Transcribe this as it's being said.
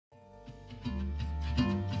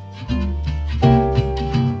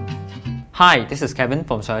Hi, this is Kevin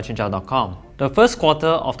from SoyaChinchao.com. The first quarter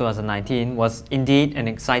of 2019 was indeed an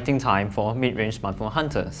exciting time for mid-range smartphone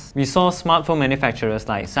hunters. We saw smartphone manufacturers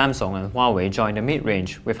like Samsung and Huawei join the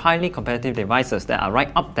mid-range with highly competitive devices that are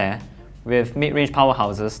right up there with mid-range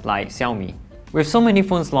powerhouses like Xiaomi. With so many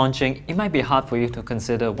phones launching, it might be hard for you to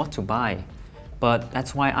consider what to buy. But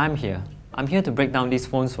that's why I'm here. I'm here to break down these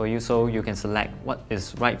phones for you so you can select what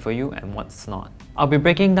is right for you and what's not. I'll be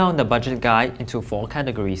breaking down the budget guide into 4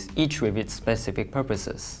 categories, each with its specific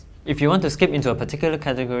purposes. If you want to skip into a particular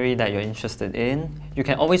category that you're interested in, you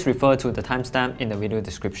can always refer to the timestamp in the video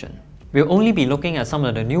description. We'll only be looking at some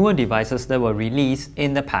of the newer devices that were released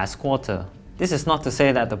in the past quarter. This is not to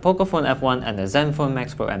say that the Pocophone F1 and the Zenfone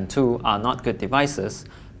Max Pro M2 are not good devices,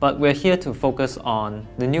 but we're here to focus on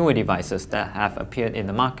the newer devices that have appeared in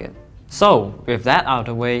the market. So, with that out of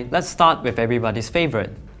the way, let's start with everybody's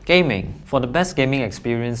favorite, gaming. For the best gaming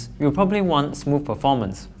experience, you'll probably want smooth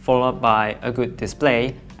performance, followed by a good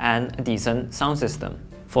display and a decent sound system.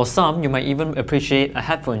 For some, you might even appreciate a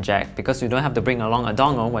headphone jack because you don't have to bring along a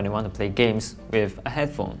dongle when you want to play games with a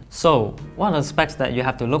headphone. So, what are the specs that you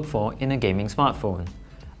have to look for in a gaming smartphone?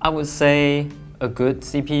 I would say a good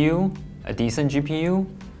CPU, a decent GPU,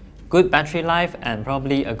 good battery life, and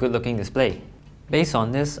probably a good looking display. Based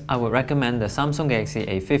on this, I would recommend the Samsung Galaxy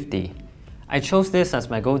A50. I chose this as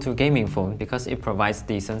my go-to gaming phone because it provides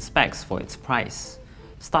decent specs for its price.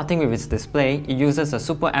 Starting with its display, it uses a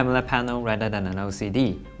Super AMOLED panel rather than an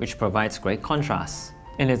LCD, which provides great contrast.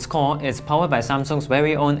 In its core, it's powered by Samsung's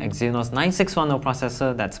very own Exynos 9610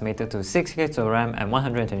 processor that's mated to 6GB of RAM and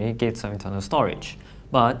 128GB of internal storage.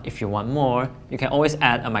 But if you want more, you can always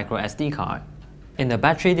add a micro SD card. In the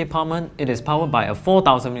battery department, it is powered by a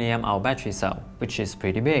 4000 mAh battery cell, which is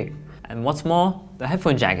pretty big. And what's more, the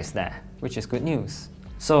headphone jack is there, which is good news.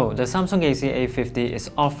 So, the Samsung Galaxy A50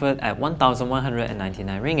 is offered at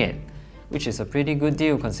 1,199 ringgit, which is a pretty good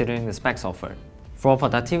deal considering the specs offered. For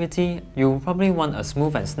productivity, you'll probably want a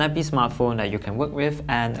smooth and snappy smartphone that you can work with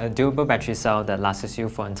and a durable battery cell that lasts you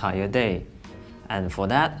for an entire day. And for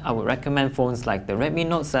that, I would recommend phones like the Redmi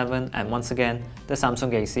Note 7 and once again, the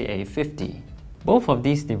Samsung Galaxy A50. Both of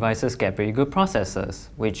these devices get pretty good processors,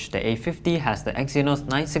 which the A50 has the Exynos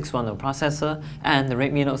 9610 processor and the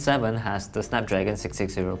Redmi Note 7 has the Snapdragon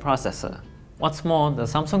 660 processor. What's more, the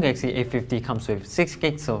Samsung Galaxy A50 comes with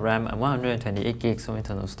 6GB of RAM and 128GB of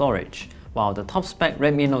internal storage, while the top spec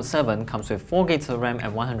Redmi Note 7 comes with 4GB of RAM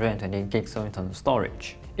and 128GB of internal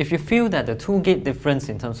storage. If you feel that the 2GB difference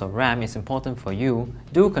in terms of RAM is important for you,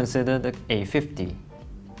 do consider the A50.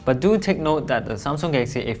 But do take note that the Samsung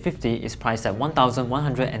Galaxy A50 is priced at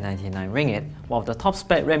 1,199 ringgit, while the top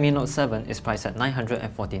spec Redmi Note 7 is priced at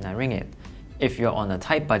 949 ringgit. If you're on a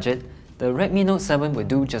tight budget, the Redmi Note 7 will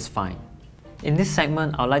do just fine. In this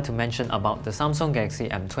segment, I'd like to mention about the Samsung Galaxy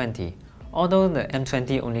M20. Although the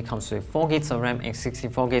M20 only comes with 4GB of RAM and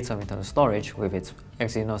 64GB of internal storage with its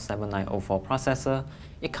Exynos 7904 processor,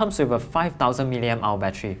 it comes with a 5000 mAh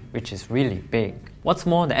battery, which is really big. What's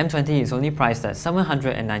more, the M20 is only priced at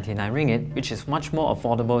 799 ringgit, which is much more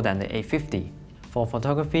affordable than the A50. For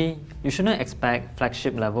photography, you shouldn't expect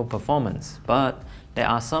flagship level performance, but there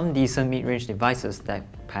are some decent mid-range devices that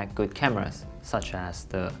pack good cameras, such as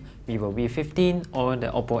the Vivo V15 or the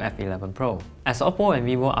Oppo F11 Pro. As Oppo and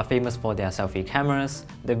Vivo are famous for their selfie cameras,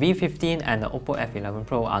 the V15 and the Oppo F11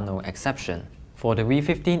 Pro are no exception. For the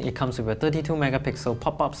V15, it comes with a 32MP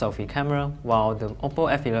pop-up selfie camera, while the Oppo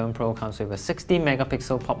F11 Pro comes with a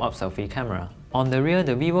 60MP pop-up selfie camera. On the rear,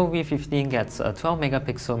 the Vivo V15 gets a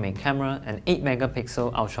 12MP main camera, an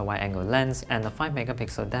 8MP ultra-wide-angle lens, and a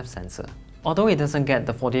 5MP depth sensor. Although it doesn't get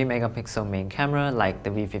the 48MP main camera like the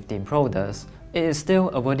V15 Pro does, it is still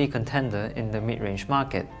a worthy contender in the mid-range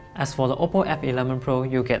market. As for the Oppo F11 Pro,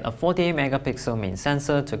 you get a 48MP main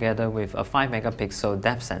sensor together with a 5MP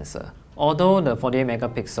depth sensor. Although the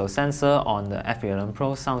 48MP sensor on the F11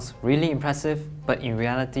 Pro sounds really impressive, but in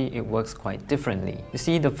reality it works quite differently. You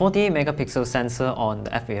see, the 48MP sensor on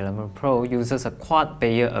the F11 Pro uses a quad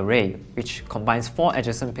Bayer array, which combines 4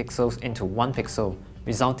 adjacent pixels into 1 pixel,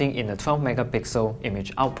 resulting in a 12MP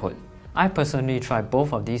image output. I personally tried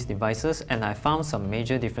both of these devices and I found some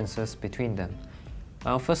major differences between them.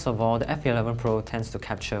 Well, first of all, the F11 Pro tends to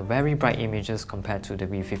capture very bright images compared to the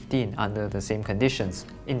V15 under the same conditions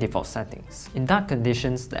in default settings. In dark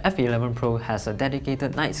conditions, the F11 Pro has a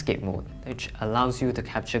dedicated nightscape mode, which allows you to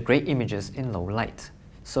capture great images in low light.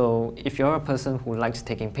 So, if you're a person who likes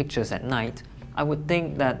taking pictures at night, I would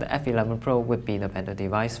think that the F11 Pro would be the better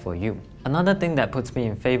device for you. Another thing that puts me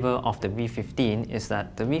in favor of the V15 is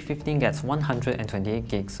that the V15 gets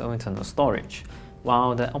 128GB of internal storage,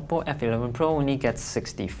 while the Oppo F11 Pro only gets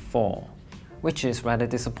 64. which is rather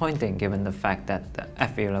disappointing given the fact that the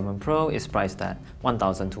F11 Pro is priced at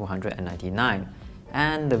 $1,299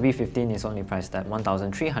 and the V15 is only priced at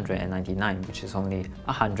 $1,399, which is only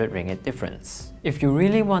 100 ringgit difference. If you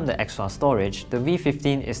really want the extra storage, the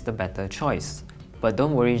V15 is the better choice. But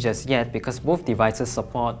don't worry just yet because both devices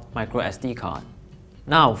support microSD card.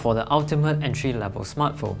 Now for the ultimate entry-level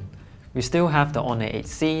smartphone. We still have the Honor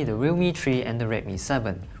 8C, the Realme 3 and the Redmi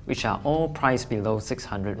 7, which are all priced below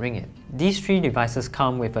 600 ringgit. These three devices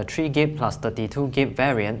come with a 3GB plus 32GB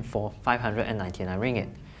variant for 599 ringgit.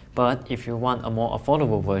 But if you want a more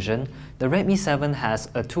affordable version, the Redmi 7 has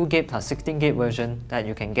a 2GB plus 16GB version that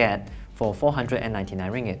you can get for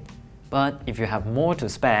 499 ringgit. But if you have more to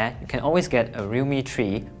spare, you can always get a Realme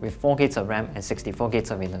 3 with 4GB of RAM and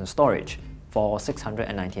 64GB of internal storage for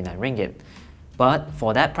 699 ringgit. But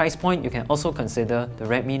for that price point, you can also consider the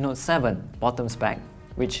Redmi Note 7 bottom spec,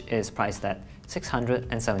 which is priced at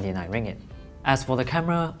 679 ringgit. As for the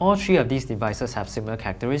camera, all three of these devices have similar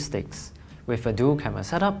characteristics, with a dual camera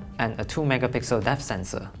setup and a 2MP depth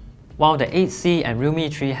sensor. While the 8C and Realme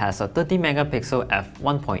 3 has a 30MP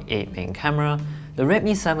f1.8 main camera, the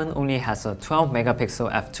Redmi 7 only has a 12MP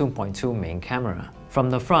f2.2 main camera. From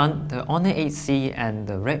the front, the Honor 8C and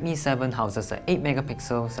the Redmi 7 houses a 8MP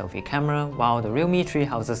selfie camera, while the Realme 3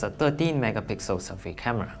 houses a 13MP selfie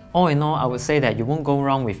camera. All in all, I would say that you won't go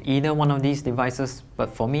wrong with either one of these devices, but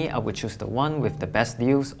for me, I would choose the one with the best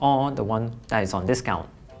deals or the one that is on discount.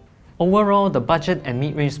 Overall, the budget and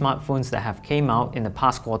mid-range smartphones that have came out in the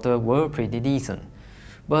past quarter were pretty decent.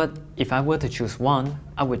 But if I were to choose one,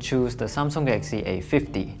 I would choose the Samsung Galaxy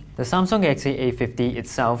A50. The Samsung Galaxy A50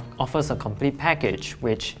 itself offers a complete package,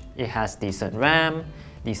 which it has decent RAM,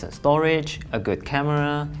 decent storage, a good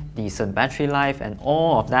camera, decent battery life, and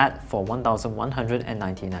all of that for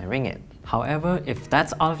 1,199 ringgit. However, if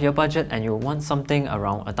that's out of your budget and you want something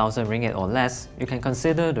around 1,000 ringgit or less, you can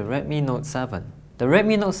consider the Redmi Note 7. The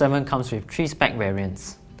Redmi Note 7 comes with 3 spec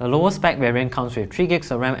variants. The lower spec variant comes with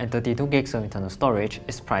 3GB of RAM and 32GB of internal storage,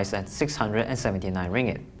 is priced at 679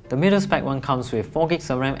 ringgit. The middle spec one comes with 4GB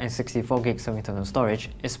of RAM and 64GB of internal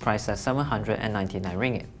storage, is priced at 799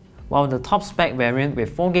 ringgit. While the top spec variant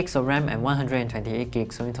with 4GB of RAM and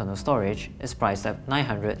 128GB of internal storage is priced at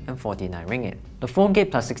 949 ringgit. The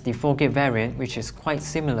 4GB plus 64GB variant, which is quite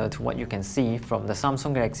similar to what you can see from the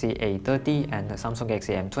Samsung Galaxy A30 and the Samsung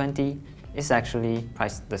Galaxy M20, is actually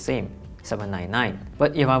priced the same, 799.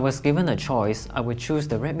 But if I was given a choice, I would choose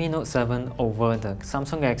the Redmi Note 7 over the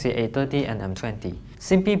Samsung Galaxy A30 and M20,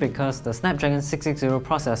 simply because the Snapdragon 660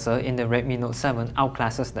 processor in the Redmi Note 7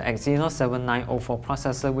 outclasses the Exynos 7904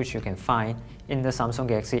 processor which you can find in the Samsung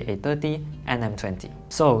Galaxy A30 and M20.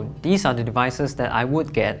 So these are the devices that I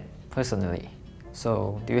would get personally.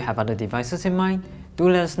 So do you have other devices in mind? Do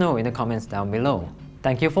let us know in the comments down below.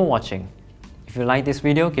 Thank you for watching. If you like this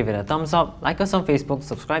video, give it a thumbs up, like us on Facebook,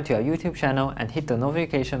 subscribe to our YouTube channel and hit the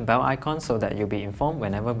notification bell icon so that you'll be informed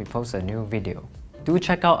whenever we post a new video. Do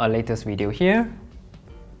check out our latest video here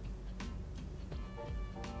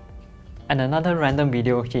and another random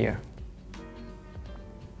video here.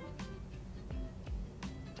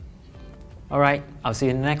 Alright, I'll see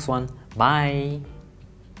you in the next one. Bye!